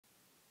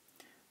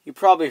You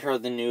probably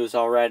heard the news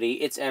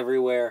already. It's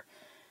everywhere.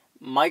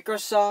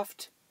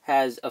 Microsoft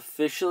has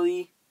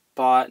officially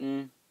bought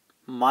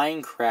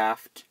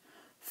Minecraft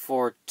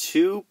for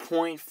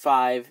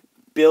 $2.5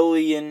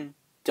 billion.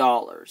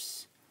 I'm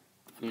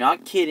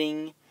not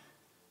kidding.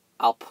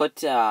 I'll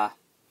put an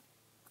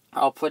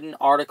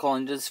article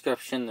in the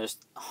description. There's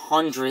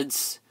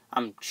hundreds,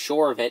 I'm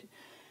sure of it.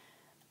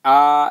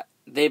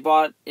 They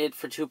bought it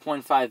for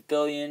 $2.5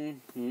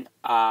 billion.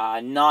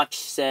 Notch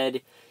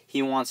said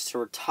he wants to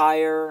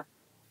retire.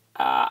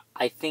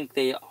 I think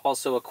they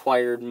also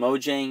acquired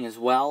Mojang as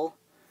well.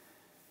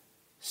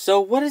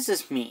 So what does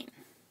this mean?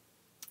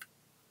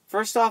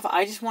 First off,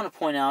 I just want to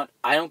point out,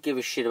 I don't give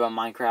a shit about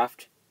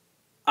Minecraft.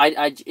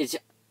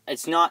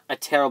 It's not a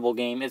terrible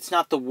game. It's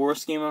not the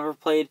worst game I've ever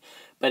played,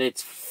 but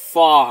it's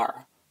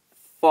far,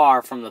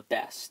 far from the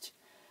best.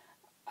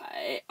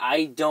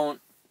 I've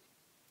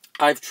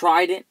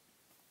tried it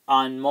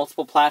on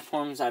multiple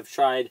platforms. I've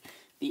tried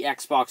the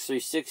Xbox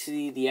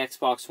 360, the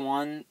Xbox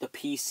One, the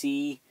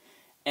PC,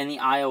 and the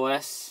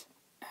iOS,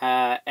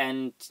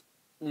 and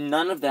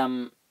none of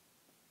them,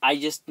 I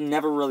just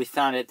never really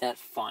found it that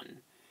fun.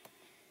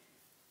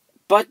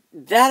 But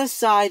that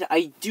aside,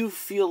 I do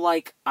feel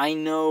like I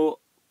know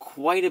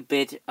quite a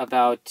bit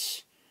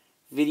about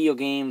video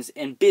games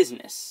and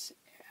business,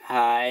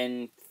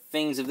 and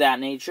things of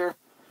that nature.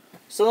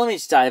 So let me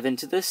just dive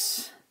into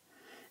this.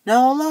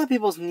 Now, a lot of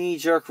people's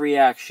knee-jerk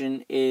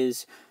reaction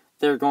is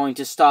they're going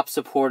to stop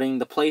supporting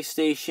the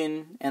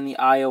PlayStation and the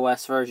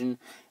iOS version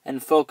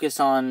and focus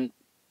on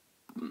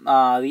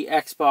the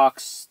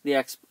Xbox, the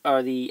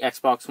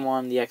Xbox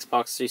One, the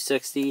Xbox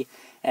 360,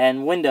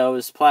 and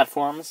Windows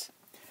platforms.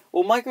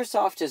 Well,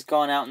 Microsoft has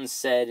gone out and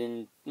said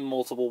in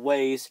multiple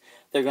ways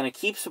they're going to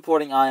keep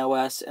supporting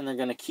iOS and they're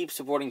going to keep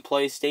supporting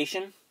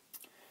PlayStation.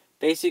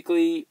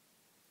 Basically,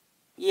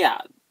 yeah,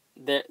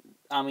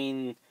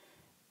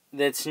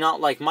 it's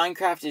not like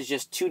Minecraft is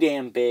just too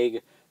damn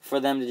big for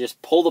them to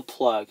just pull the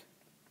plug.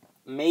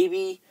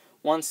 Maybe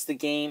once the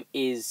game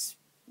is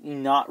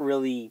not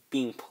really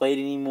being played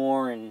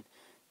anymore in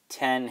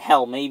 10,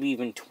 hell, maybe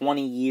even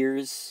 20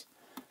 years,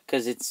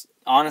 because it's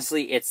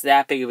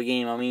that big of a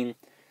game. I mean,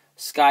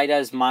 Sky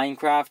does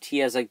Minecraft, he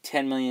has like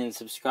 10 million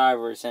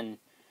subscribers, and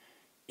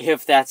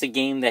if that's a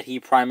game that he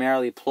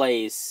primarily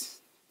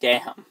plays,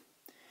 damn.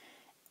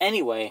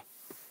 Anyway,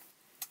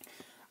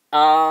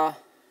 they're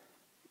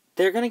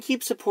going to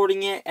keep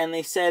supporting it, and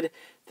they said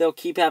they'll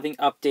keep having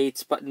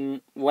updates, but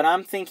what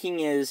I'm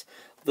thinking is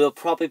they'll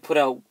probably put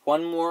out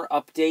one more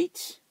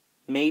update,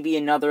 maybe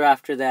another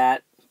after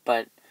that,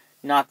 but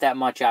not that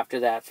much after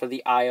that for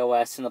the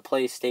iOS and the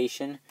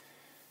PlayStation,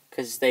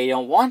 because they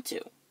don't want to.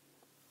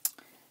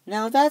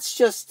 Now, that's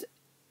just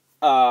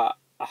a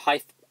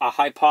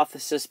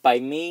hypothesis by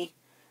me,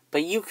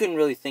 but you can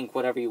really think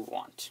whatever you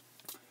want.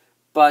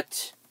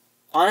 But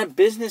on a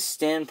business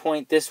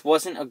standpoint, this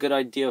wasn't a good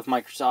idea of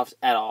Microsoft's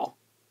at all.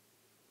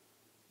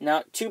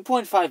 Now,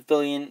 $2.5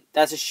 billion,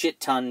 that's a shit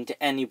ton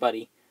to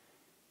anybody.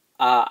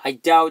 I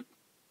doubt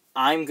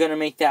I'm going to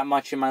make that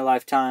much in my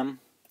lifetime.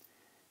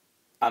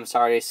 I'm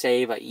sorry to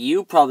say, but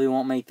you probably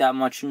won't make that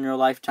much in your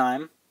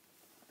lifetime.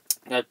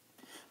 But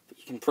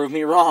you can prove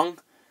me wrong.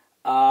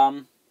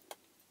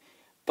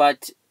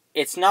 But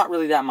it's not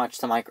really that much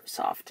to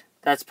Microsoft.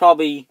 That's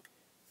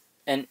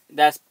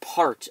that's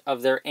part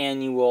of their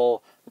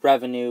annual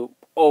revenue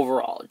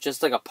overall,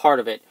 just like a part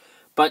of it.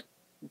 But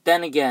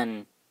then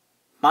again,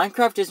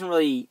 Minecraft isn't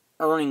really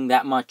earning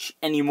that much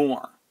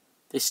anymore.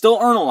 They still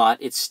earn a lot.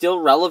 It's still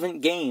a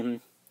relevant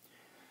game.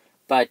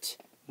 But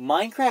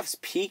Minecraft's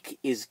peak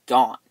is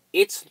gone.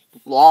 It's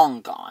long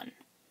gone.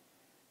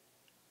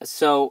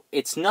 So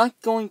it's not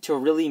going to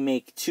really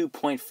make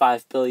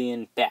 $2.5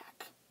 billion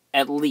back,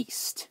 at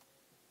least.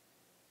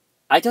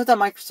 I doubt that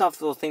Microsoft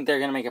will think they're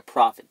going to make a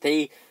profit.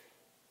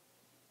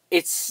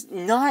 It's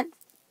not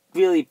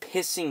really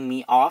pissing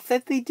me off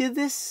that they did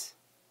this.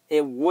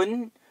 It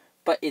wouldn't,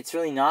 but it's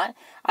really not.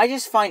 I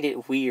just find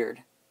it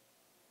weird.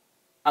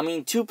 I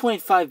mean,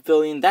 $2.5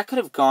 billion, that could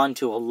have gone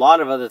to a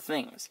lot of other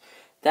things.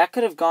 That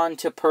could have gone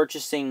to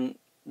purchasing.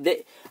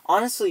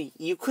 Honestly,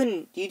 you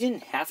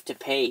didn't have to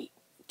pay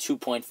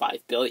 $2.5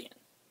 billion.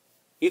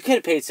 You could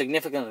have paid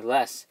significantly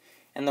less.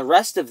 And the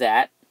rest of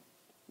that,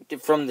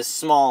 from the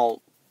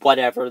small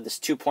whatever, this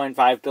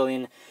 $2.5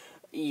 billion,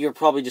 you're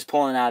probably just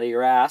pulling out of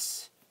your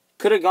ass,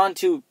 could have gone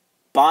to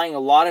buying a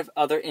lot of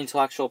other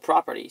intellectual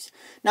properties.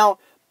 Now,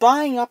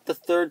 buying up the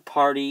third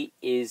party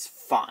is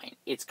fine.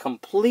 It's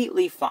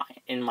completely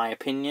fine, in my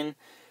opinion.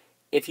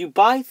 If you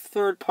buy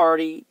third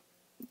party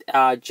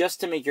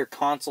just to make your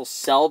console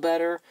sell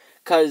better,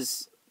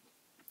 because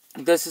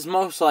this is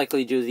most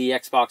likely due to the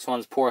Xbox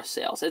One's poor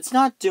sales. It's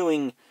not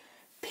doing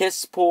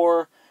piss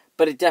poor,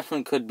 but it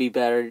definitely could be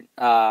better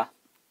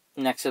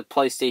next to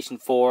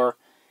PlayStation 4,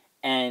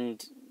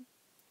 and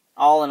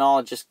all in all,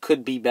 it just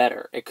could be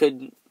better. It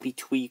could be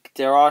tweaked.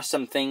 There are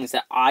some things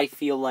that I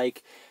feel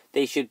like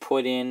they should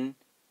put in.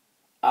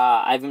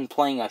 I've been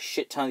playing a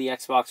shit ton of the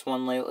Xbox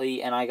One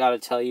lately, and I gotta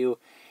tell you,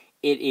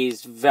 it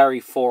is very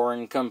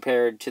foreign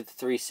compared to the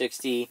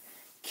 360.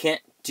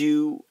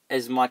 do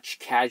as much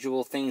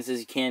casual things as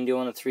you can do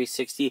on the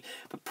 360.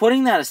 But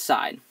putting that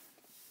aside,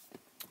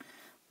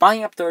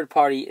 buying up third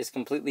party is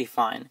completely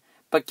fine.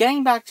 But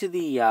getting back to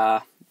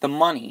the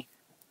money,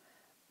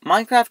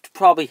 Minecraft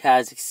probably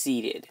has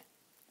exceeded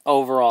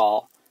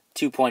overall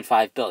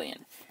 $2.5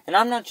 billion. And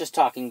I'm not just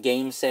talking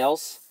game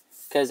sales,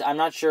 because I'm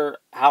not sure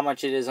how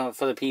much it is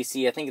for the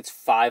PC. I think it's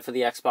 5 for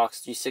the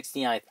Xbox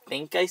 360. I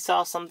think I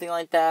saw something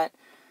like that.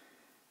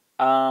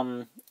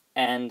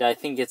 And I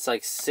think it's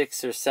like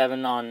 6 or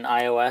 7 on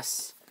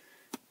iOS.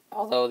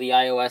 Although the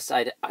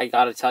iOS, I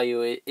gotta tell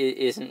you, it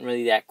isn't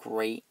really that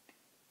great.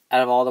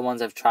 Out of all the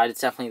ones I've tried,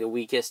 it's definitely the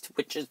weakest,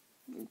 which is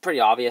pretty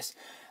obvious.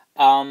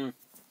 But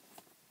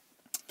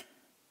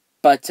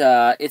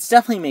it's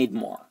definitely made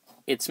more.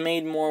 It's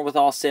made more with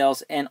all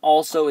sales, and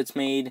also it's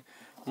made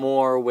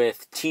more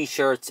with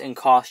t-shirts and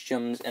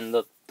costumes and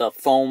the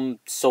foam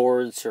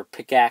swords or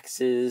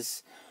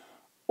pickaxes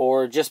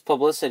or just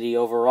publicity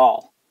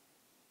overall.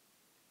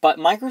 But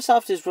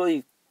Microsoft is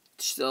really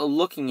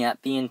looking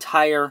at the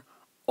entire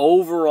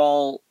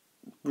overall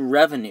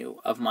revenue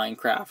of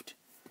Minecraft,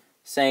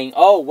 saying,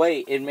 oh,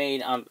 wait, it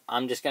made,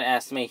 I'm just going to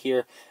estimate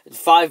here,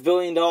 $5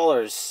 billion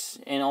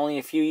in only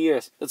a few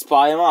years. Let's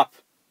buy them up.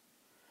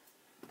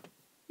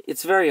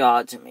 It's very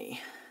odd to me.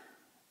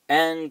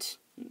 And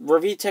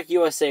Review Tech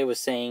USA was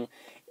saying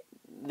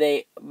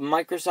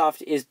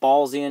Microsoft is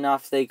ballsy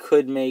enough they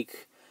could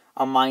make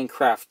a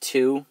Minecraft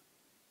 2.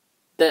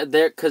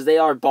 Because they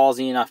are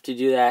ballsy enough to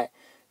do that.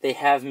 They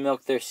have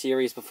milked their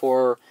series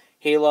before.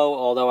 Halo,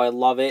 although I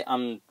love it,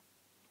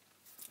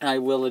 I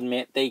will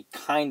admit they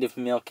kind of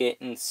milk it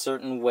in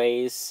certain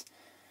ways.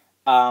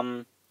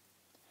 They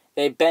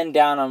bend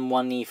down on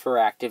one knee for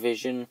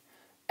Activision.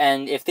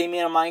 And if they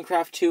made a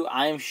Minecraft 2,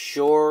 I'm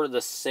sure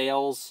the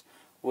sales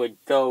would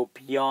go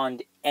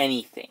beyond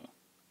anything.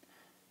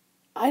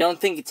 I don't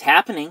think it's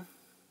happening,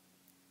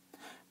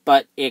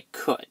 but it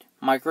could.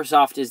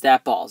 Microsoft is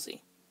that ballsy.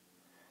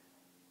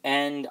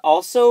 And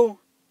also,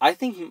 I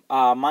think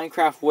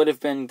Minecraft would have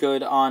been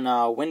good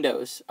on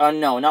Windows.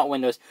 No, not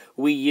Windows.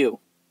 Wii U.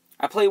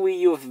 I play Wii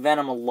U with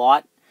Venom a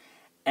lot,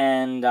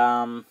 and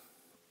I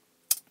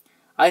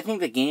think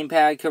the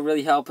gamepad could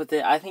really help with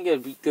it. I think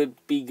it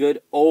would be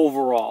good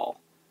overall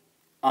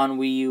on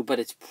Wii U, but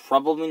it's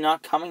probably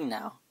not coming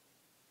now.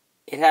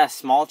 It had a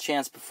small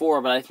chance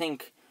before, but I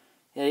think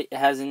it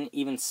has an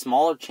even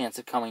smaller chance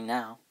of coming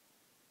now.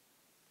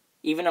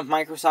 Even if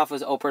Microsoft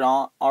was open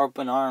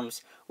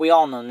arms, we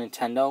all know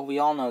Nintendo. We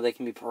all know they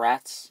can be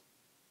brats.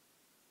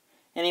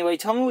 Anyway,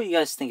 tell me what you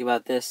guys think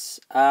about this.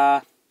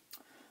 I'm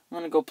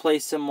going to go play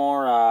some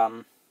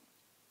more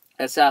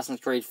Assassin's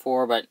Creed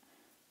 4, but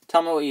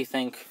tell me what you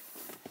think.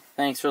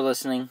 Thanks for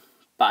listening.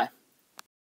 Bye.